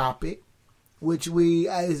third topic, which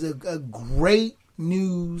is a great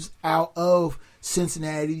news out of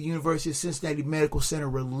Cincinnati, the University of Cincinnati Medical Center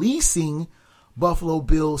releasing Buffalo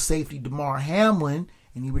Bills safety Damar Hamlin,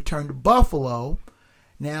 and he returned to Buffalo.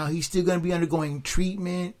 Now, he's still going to be undergoing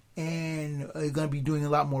treatment and going to be doing a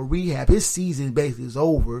lot more rehab. His season basically is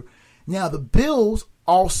over. Now, the Bills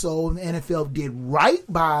also, the NFL did right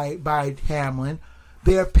by Hamlin.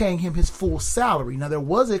 They're paying him his full salary. Now, there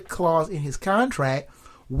was a clause in his contract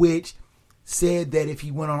which said that if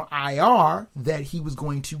he went on IR, that he was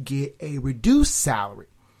going to get a reduced salary.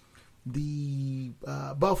 The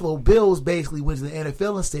Buffalo Bills basically went to the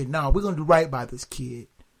NFL and said, no, we're going to do right by this kid.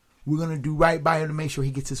 We're going to do right by him to make sure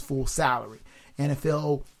he gets his full salary.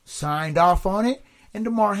 NFL signed off on it, and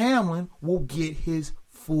Damar Hamlin will get his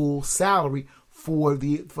full salary for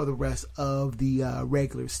the rest of the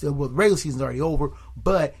regular season's already over,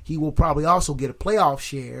 but he will probably also get a playoff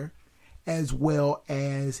share as well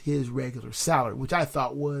as his regular salary, which I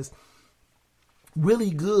thought was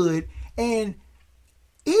really good. And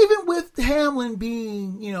even with Hamlin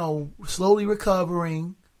being, slowly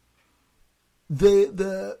recovering,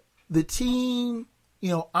 the team,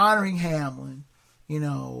 honoring Hamlin, he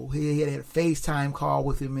had a FaceTime call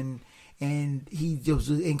with him and he just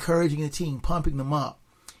was encouraging the team, pumping them up.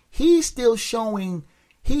 He's still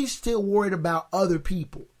worried about other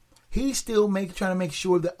people. He's still trying to make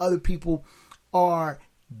sure that other people are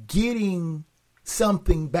getting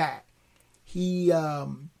something back. He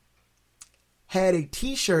had a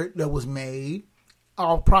T-shirt that was made,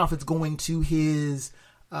 all profits going to his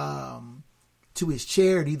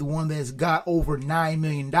charity, the one that's got over $9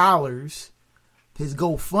 million, his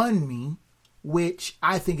GoFundMe, which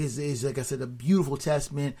I think is, like I said, a beautiful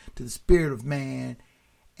testament to the spirit of man.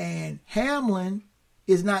 And Hamlin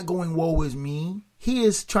is not going, woe is me. He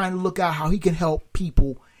is trying to look out how he can help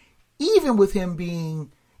people, even with him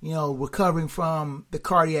being, recovering from the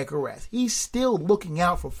cardiac arrest. He's still looking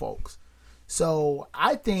out for folks. So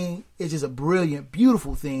I think it's just a brilliant,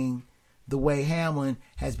 beautiful thing, the way Hamlin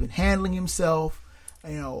has been handling himself.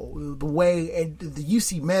 The way and the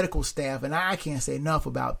UC medical staff, and I can't say enough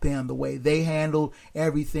about them, the way they handled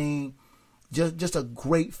everything. Just a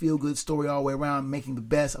great feel-good story all the way around, making the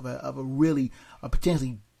best of a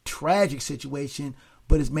potentially tragic situation,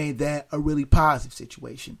 but it's made that a really positive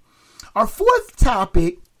situation. Our fourth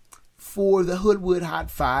topic for the Hoodwood Hot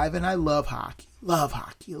 5, and I love hockey, love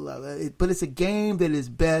it, but it's a game that is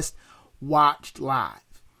best watched live.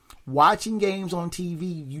 Watching games on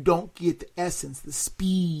TV, you don't get the essence, the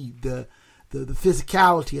speed, the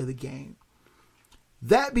physicality of the game.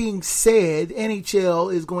 That being said,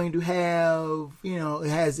 NHL is going to have, it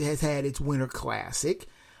has had its Winter Classic.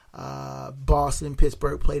 Boston and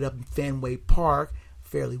Pittsburgh played up in Fenway Park.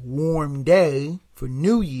 Fairly warm day for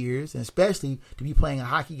New Year's, and especially to be playing a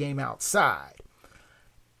hockey game outside.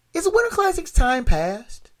 Is the Winter Classic's time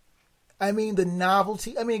past? I mean, the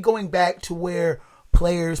novelty, going back to where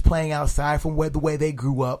players playing outside from the way they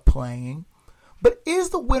grew up playing. But is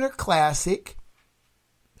the Winter Classic,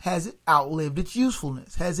 has it outlived its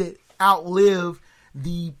usefulness? Has it outlived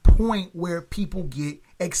the point where people get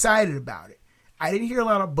excited about it? I didn't hear a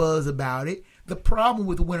lot of buzz about it. The problem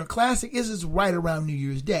with the Winter Classic is it's right around New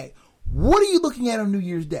Year's Day. What are you looking at on New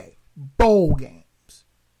Year's Day? Bowl games.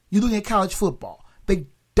 You're looking at college football. They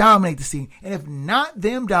dominate the scene. And if not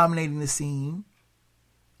them dominating the scene,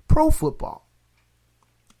 pro football.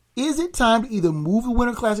 Is it time to either move the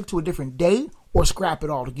Winter Classic to a different date or scrap it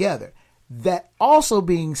altogether? That also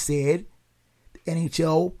being said, the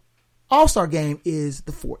NHL All-Star Game is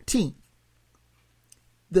the 14th.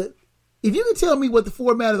 If you can tell me what the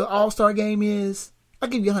format of the All-Star Game is, I'll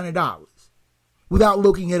give you $100 without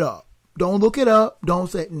looking it up. Don't look it up.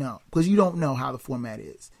 Don't say no, because you don't know how the format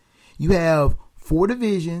is. You have 4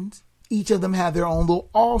 divisions. Each of them have their own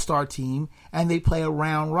little All-Star team, and they play a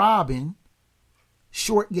round robin,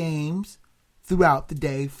 short games throughout the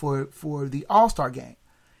day for the All-Star Game.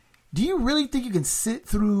 Do you really think you can sit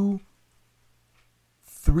through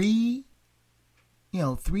 3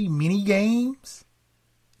 mini games?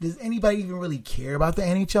 Does anybody even really care about the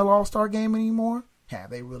NHL All-Star Game anymore? Have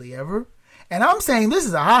they really ever? And I'm saying this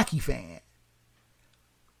is a hockey fan.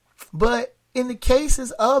 But in the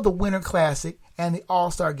cases of the Winter Classic and the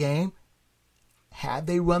All-Star Game, have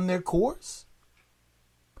they run their course?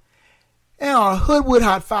 And our Hoodwood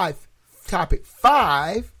Hot 5, topic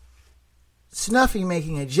 5, Snuffy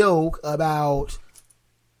making a joke about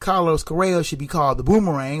Carlos Correa should be called the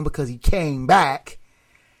Boomerang because he came back.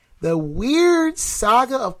 The weird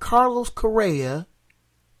saga of Carlos Correa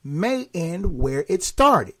may end where it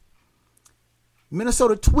started.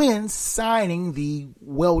 Minnesota Twins signing the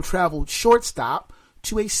well-traveled shortstop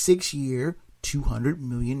to a 6-year, $200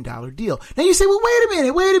 million deal. Now you say, well, wait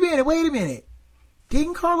a minute.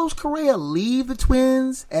 Didn't Carlos Correa leave the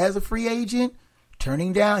Twins as a free agent,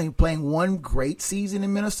 turning down and playing one great season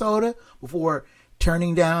in Minnesota before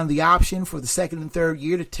turning down the option for the second and third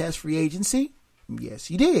year to test free agency? Yes,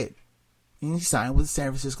 he did. And he signed with the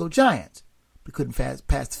San Francisco Giants, but couldn't pass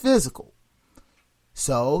the physical.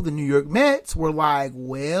 So the New York Mets were like,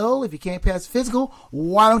 well, if you can't pass the physical,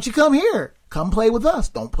 why don't you come here? Come play with us.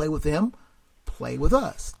 Don't play with them. Play with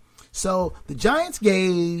us. So the Giants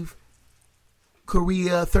gave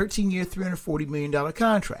Correa a 13-year, $340 million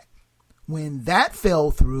contract. When that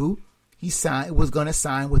fell through, he was going to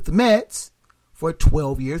sign with the Mets for a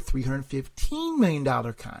 12-year, $315 million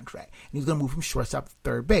contract. And he was going to move from shortstop to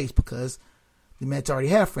third base because the Mets already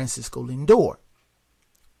have Francisco Lindor.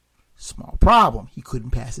 Small problem. He couldn't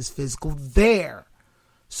pass his physical there.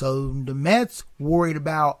 So the Mets, worried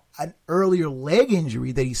about an earlier leg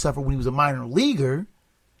injury that he suffered when he was a minor leaguer,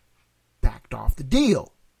 backed off the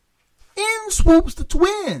deal. In swoops the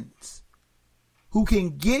Twins, who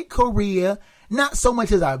can get Correa not so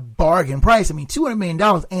much as a bargain price. I mean, $200 million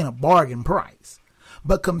ain't a bargain price.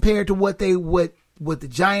 But compared to what the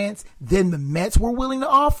Giants, then the Mets were willing to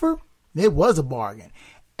offer, it was a bargain.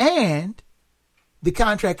 And the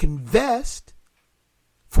contract can vest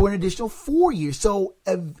for an additional 4 years. So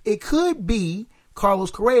it could be,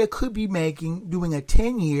 Carlos Correa could be doing a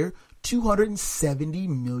 10-year, $270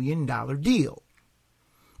 million deal.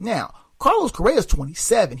 Now, Carlos Correa is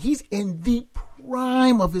 27. He's in the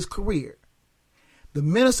prime of his career. The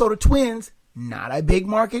Minnesota Twins, not a big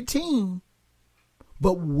market team,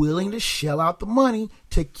 but willing to shell out the money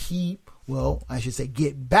to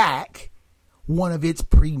get back one of its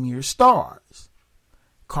premier stars.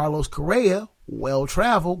 Carlos Correa,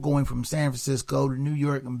 well-traveled, going from San Francisco to New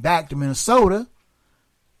York and back to Minnesota,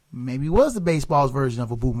 maybe was the baseball's version of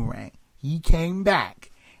a boomerang. He came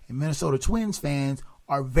back, and Minnesota Twins fans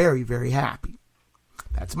are very, very happy.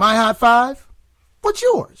 That's my high five. What's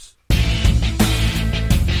yours?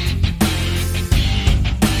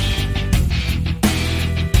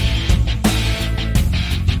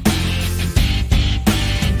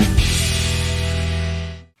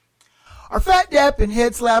 Our Fat Dap and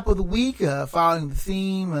Head Slap of the week, following the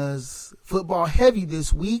theme as football heavy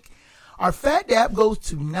this week. Our Fat Dap goes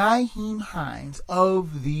to Nyheim Hines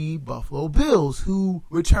of the Buffalo Bills, who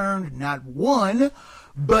returned not one,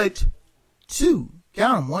 but two.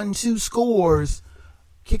 Count them, 1, 2 scores,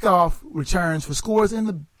 kickoff returns for scores in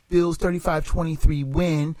the Bills' 35-23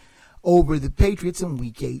 win over the Patriots in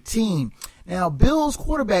Week 18. Now, Bills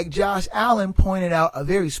quarterback Josh Allen pointed out a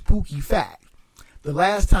very spooky fact. The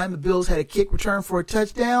last time the Bills had a kick return for a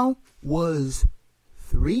touchdown was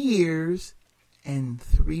 3 years and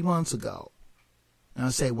 3 months ago. Now I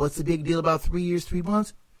say, what's the big deal about 3 years, 3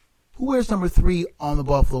 months? Who wears number 3 on the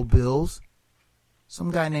Buffalo Bills?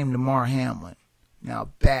 Some guy named Damar Hamlin. Now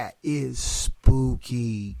that is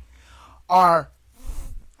spooky. I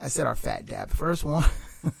said our Fat Dab, the first one.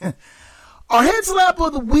 Our head slap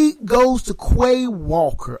of the week goes to Quay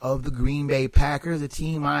Walker of the Green Bay Packers, a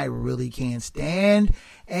team I really can't stand.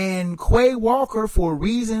 And Quay Walker, for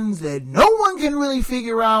reasons that no one can really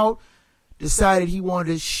figure out, decided he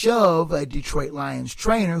wanted to shove a Detroit Lions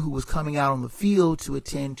trainer who was coming out on the field to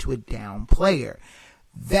attend to a down player.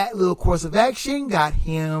 That little course of action got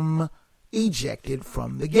him ejected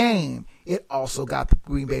from the game. It also got the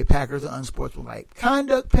Green Bay Packers an unsportsmanlike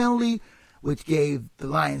conduct penalty, which gave the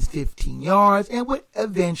Lions 15 yards and would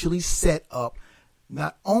eventually set up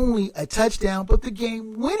not only a touchdown, but the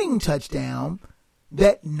game-winning touchdown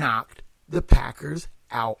that knocked the Packers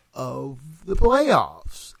out of the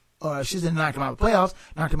playoffs. Or I should say knocked them out of the playoffs,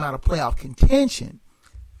 knocked them out of playoff contention.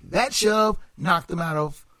 That shove knocked them out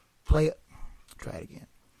of Try it again.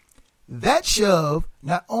 That shove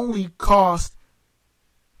not only cost...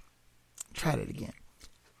 Try it again.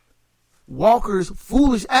 Walker's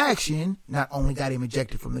foolish action not only got him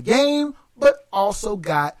ejected from the game, but also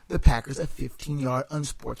got the Packers a 15-yard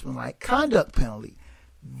unsportsmanlike conduct penalty.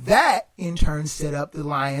 That, in turn, set up the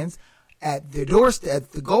Lions at their doorstep,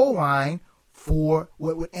 at the goal line, for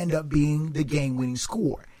what would end up being the game-winning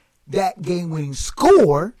score. That game-winning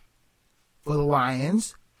score for the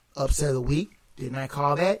Lions, upset of the week, didn't I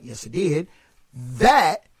call that? Yes, I did.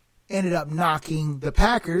 That ended up knocking the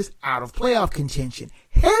Packers out of playoff contention.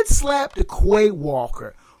 Head slap to Quay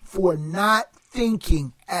Walker for not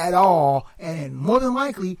thinking at all, and more than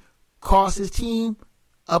likely cost his team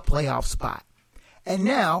a playoff spot. And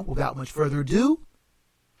now, without much further ado,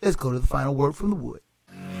 let's go to the final word from the wood.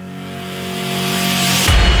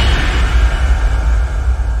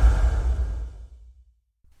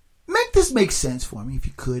 Just make sense for me if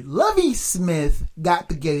you could. Lovie Smith got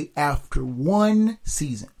the gate after one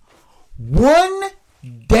season. One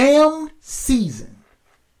damn season.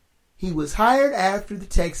 He was hired after the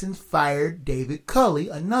Texans fired David Culley,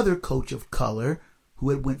 another coach of color,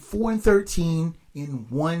 who had went 4-13 in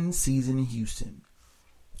one season in Houston.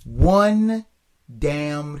 One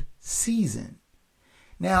damn season.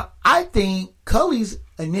 Now, I think Culley's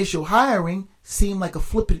initial hiring seemed like a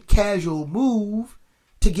flippant casual move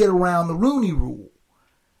to get around the Rooney Rule.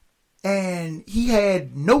 And he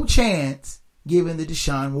had no chance given the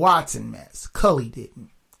Deshaun Watson mess. Culley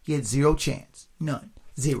didn't. He had zero chance. None.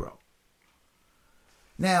 Zero.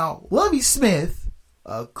 Now, Lovie Smith,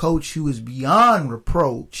 a coach who is beyond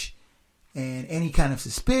reproach and any kind of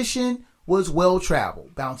suspicion, was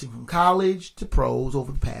well-traveled, bouncing from college to pros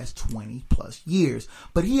over the past 20 plus years.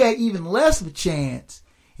 But he had even less of a chance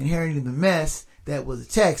inheriting the mess that was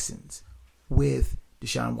the Texans, with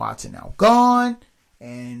Deshaun Watson now gone,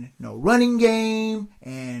 and no running game,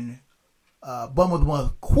 and bum of the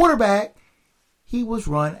month quarterback. He was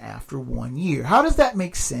run after 1 year. How does that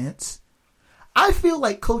make sense? I feel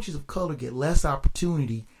like coaches of color get less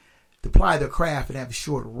opportunity to ply their craft and have a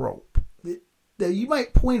shorter rope. You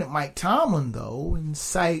might point at Mike Tomlin, though, and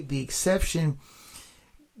cite the exception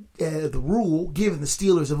the rule. Given the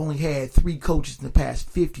Steelers have only had 3 coaches in the past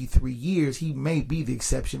 53 years, he may be the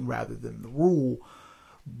exception rather than the rule.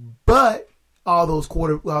 But all the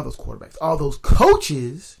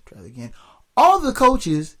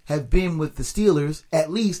coaches have been with the Steelers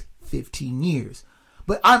at least 15 years.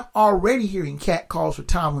 But I'm already hearing cat calls for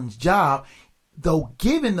Tomlin's job, though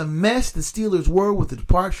given the mess the Steelers were with the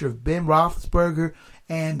departure of Ben Roethlisberger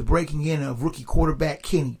and the breaking in of rookie quarterback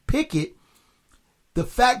Kenny Pickett, the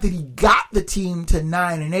fact that he got the team to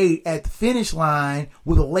 9-8 at the finish line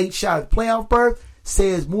with a late shot at the playoff berth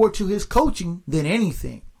says more to his coaching than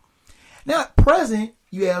anything. Now at present,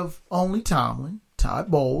 you have only Tomlin,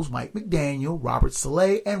 Todd Bowles, Mike McDaniel, Robert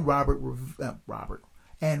Saleh, and Ron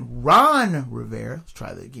Rivera. Let's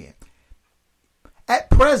try that again.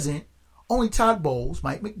 At present, only Todd Bowles,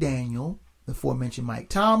 Mike McDaniel, the aforementioned Mike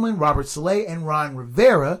Tomlin, Robert Saleh, and Ron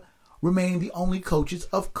Rivera remain the only coaches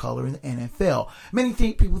of color in the NFL. Many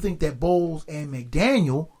people think that Bowles and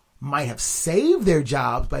McDaniel might have saved their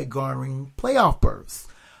jobs by garnering playoff berths.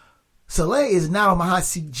 Saleh is not on the hot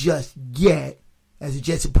seat just yet, as the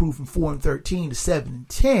Jets improved from 4-13 to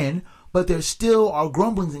 7-10, but there still are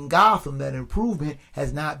grumblings in Gotham that improvement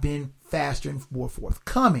has not been faster and more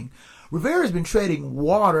forthcoming. Rivera has been treading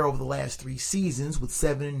water over the last 3 seasons with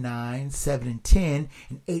 7-9, 7-10,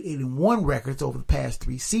 and 8-1 records over the past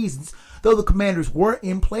 3 seasons, though the Commanders were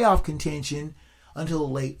in playoff contention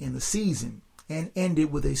until late in the season and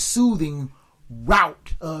ended with a soothing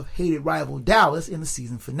rout of hated rival Dallas in the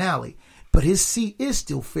season finale. But his seat is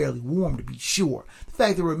still fairly warm, to be sure. The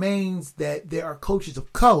fact that remains that there are coaches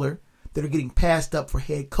of color that are getting passed up for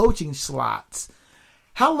head coaching slots.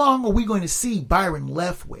 How long are we going to see Byron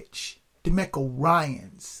Leftwich, DeMeco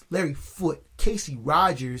Ryans, Larry Foote, Casey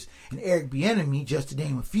Rogers, and Eric Bieniemy, just to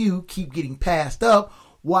name a few, keep getting passed up,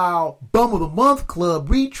 while Bum of the Month Club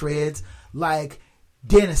retreads like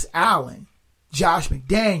Dennis Allen, Josh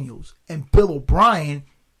McDaniels, and Bill O'Brien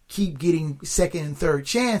keep getting second and third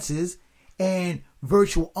chances, and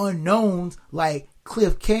virtual unknowns like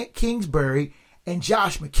Cliff Kingsbury and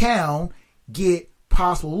Josh McCown get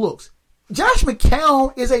possible looks. Josh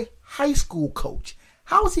McCown is a high school coach.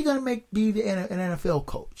 How is he going to be an NFL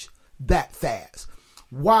coach that fast?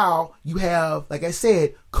 While you have, like I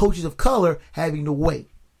said, coaches of color having to wait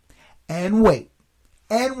and wait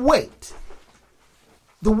and wait.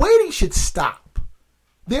 The waiting should stop.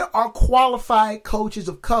 There are qualified coaches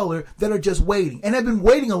of color that are just waiting and have been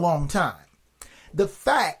waiting a long time. The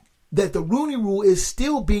fact that the Rooney Rule is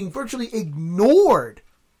still being virtually ignored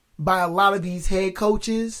by a lot of these head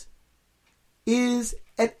coaches is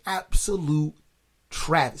an absolute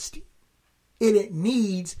travesty. It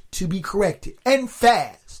needs to be corrected, and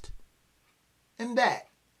fast. And that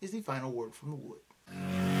is the final word from the wood.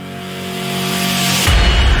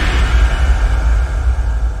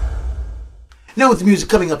 Now with the music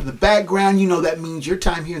coming up in the background, you know that means your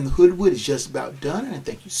time here in the Hoodwood is just about done, and I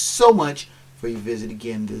thank you so much for your visit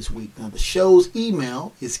again this week. Now the show's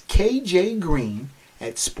email is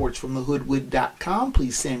kjgreen@sportsfromthehoodwood.com.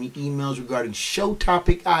 Please send me emails regarding show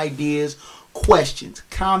topic ideas, questions,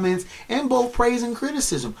 comments, and both praise and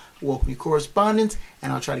criticism. I welcome your correspondence,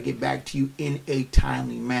 and I'll try to get back to you in a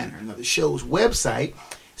timely manner. Now the show's website,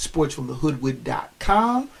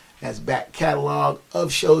 sportsfromthehoodwood.com, has back catalog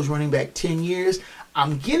of shows running back 10 years.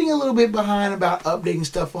 I'm getting a little bit behind about updating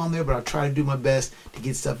stuff on there, but I'll try to do my best to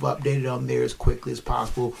get stuff updated on there as quickly as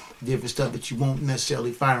possible. Different stuff that you won't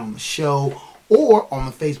necessarily find on the show or on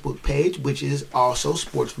the Facebook page, which is also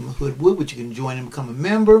Sports from the Hoodwood, which you can join and become a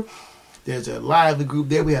member. There's a lively group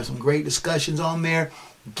there. We have some great discussions on there.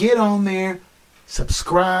 Get on there,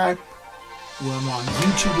 subscribe. We're on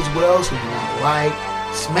YouTube as well, so you want to like,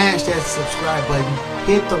 smash that subscribe button,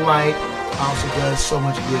 hit the like. Also does so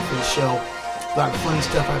much good for the show. A lot of funny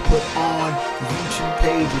stuff I put on the YouTube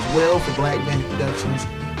page as well for Black Bandit Productions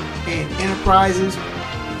and Enterprises.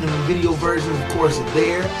 And the video versions, of course, are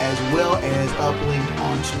there, as well as uplinked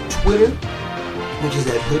onto Twitter, which is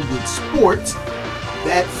at Hoodwood Sports.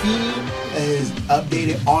 That feed is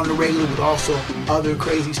updated on the regular with also other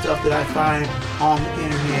crazy stuff that I find on the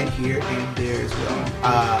internet here and there as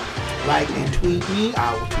well. Like and tweet me.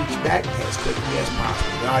 I will tweet you back as quickly as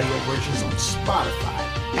possible. The audio versions on Spotify,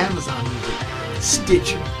 Amazon Music,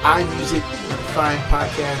 Stitcher, iMusic, and fine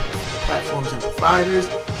podcast platforms and providers.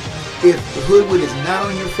 If the Hoodwood is not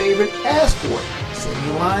on your favorite, ask for it. Send me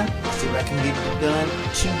a line. I'll see if I can get it done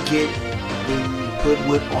to get the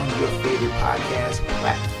Hoodwood on your favorite podcast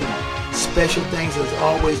platform. Special thanks as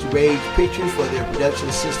always to Rage Pictures for their production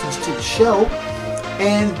assistance to the show.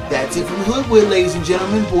 And that's it from the Hoodwood, ladies and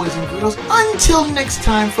gentlemen, boys and girls. Until next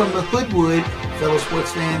time from the Hoodwood, fellow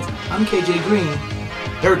sports fans, I'm KJ Green.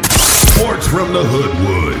 Dirty. Sports from the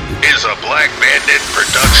Hoodwood Is a Black Bandit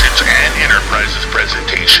Productions and Enterprises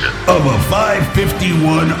presentation. of a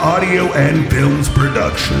 551 Audio and Films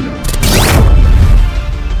production.